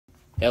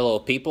Hello,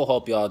 people.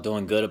 Hope y'all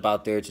doing good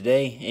about there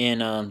today.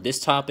 And this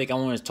topic, I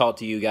want to talk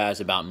to you guys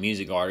about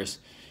music artists.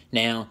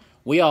 Now,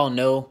 we all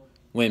know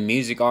when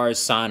music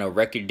artists sign a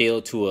record deal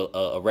to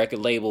a record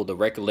label, the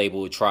record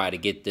label will try to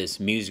get this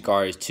music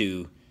artist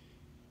to,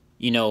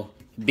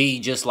 be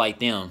just like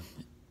them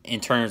in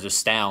terms of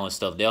style and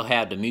stuff. They'll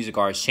have the music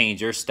artists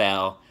change their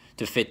style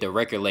to fit the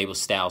record label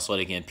style so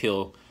they can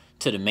appeal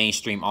to the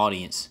mainstream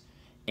audience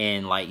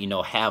and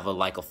have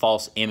a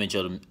false image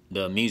of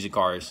the music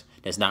artist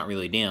that's not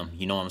really them.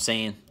 You know what I'm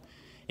saying?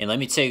 And let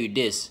me tell you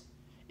this.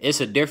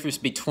 It's a difference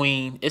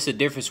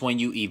when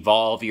you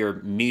evolve your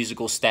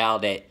musical style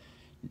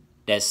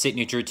that's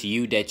signature to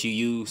you, that you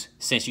use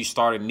since you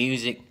started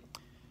music,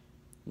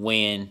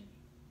 when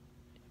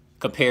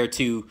compared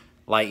to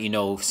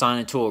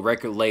signing to a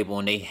record label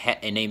and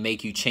they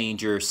make you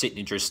change your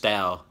signature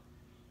style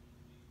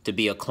to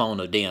be a clone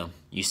of them.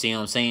 You see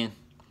what I'm saying?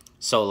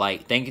 So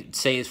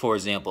say for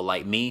example,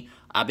 like me,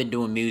 I've been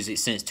doing music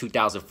since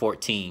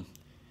 2014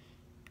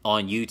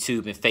 on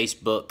YouTube and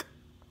Facebook,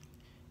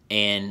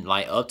 and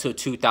up to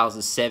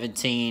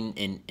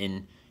 2017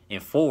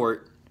 and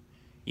forward,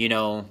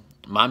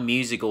 my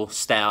musical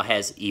style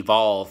has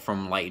evolved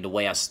from the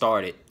way I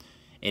started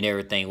and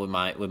everything with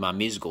my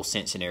musical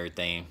sense and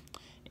everything.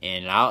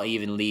 And I'll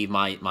even leave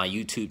my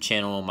YouTube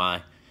channel,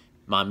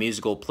 my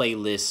musical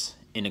playlist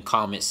in the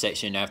comment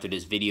section after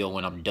this video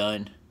when I'm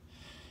done.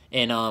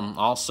 And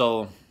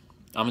also,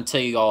 I'm gonna tell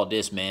you all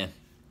this, man.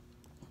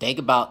 Think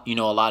about a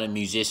lot of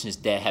musicians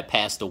that have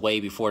passed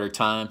away before their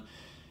time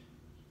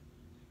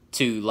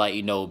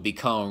to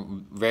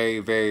become very,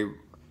 very,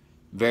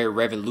 very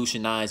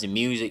revolutionized in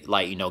music.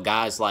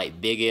 Guys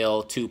like Big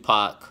L,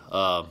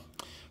 Tupac,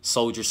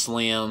 Soldier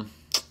Slim,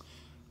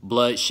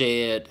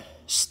 Bloodshed,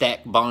 Stack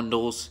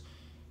Bundles,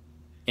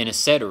 and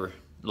etc.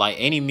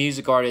 Any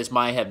music artist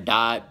might have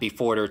died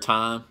before their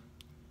time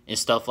and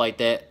stuff like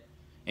that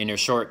in their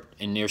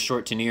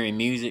short tenure in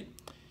music.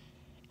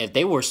 If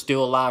they were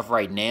still alive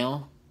right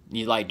now,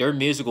 their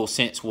musical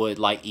sense would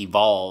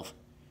evolve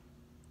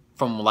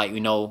from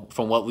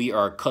from what we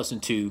are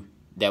accustomed to,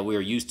 that we're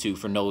used to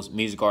from those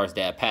music artists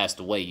that have passed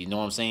away. You know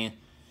what I'm saying?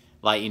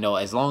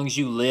 As long as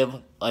you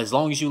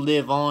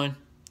live on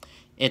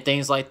and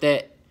things like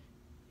that,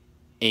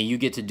 and you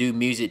get to do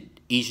music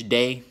each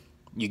day,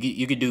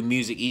 you could do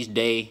music each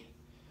day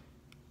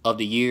of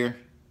the year,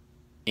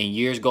 and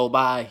years go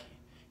by,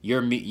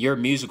 your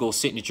musical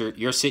signature,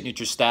 your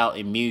signature style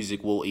in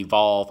music will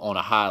evolve on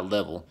a high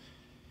level.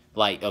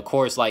 Of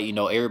course,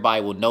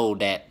 everybody will know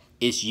that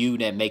it's you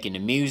that making the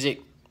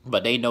music,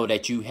 but they know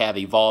that you have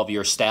evolved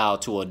your style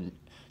to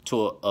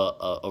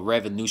a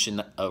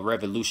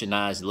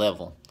revolutionized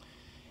level.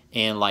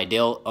 And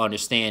they'll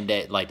understand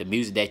that the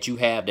music that you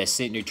have that's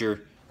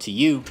signature to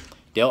you,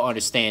 they'll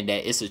understand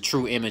that it's a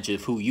true image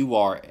of who you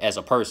are as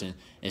a person,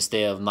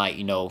 instead of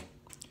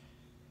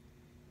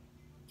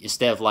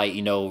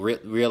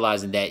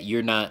realizing that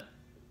you're not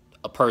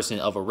a person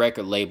of a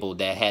record label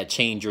that had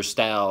changed your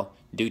style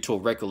due to a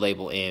record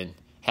label and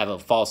have a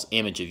false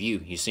image of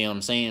you. You see what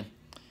I'm saying?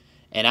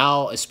 And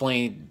I'll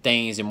explain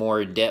things in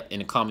more depth in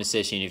the comment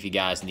section if you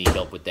guys need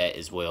help with that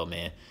as well,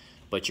 man.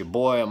 But your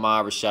boy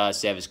Ahmad Rashad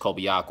Savage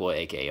Kobayakwa,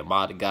 aka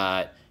Ahmad the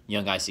God,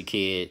 Young Icy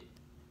Kid,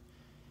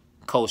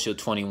 Coastal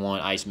 21,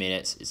 Ice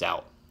Minutes is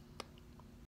out.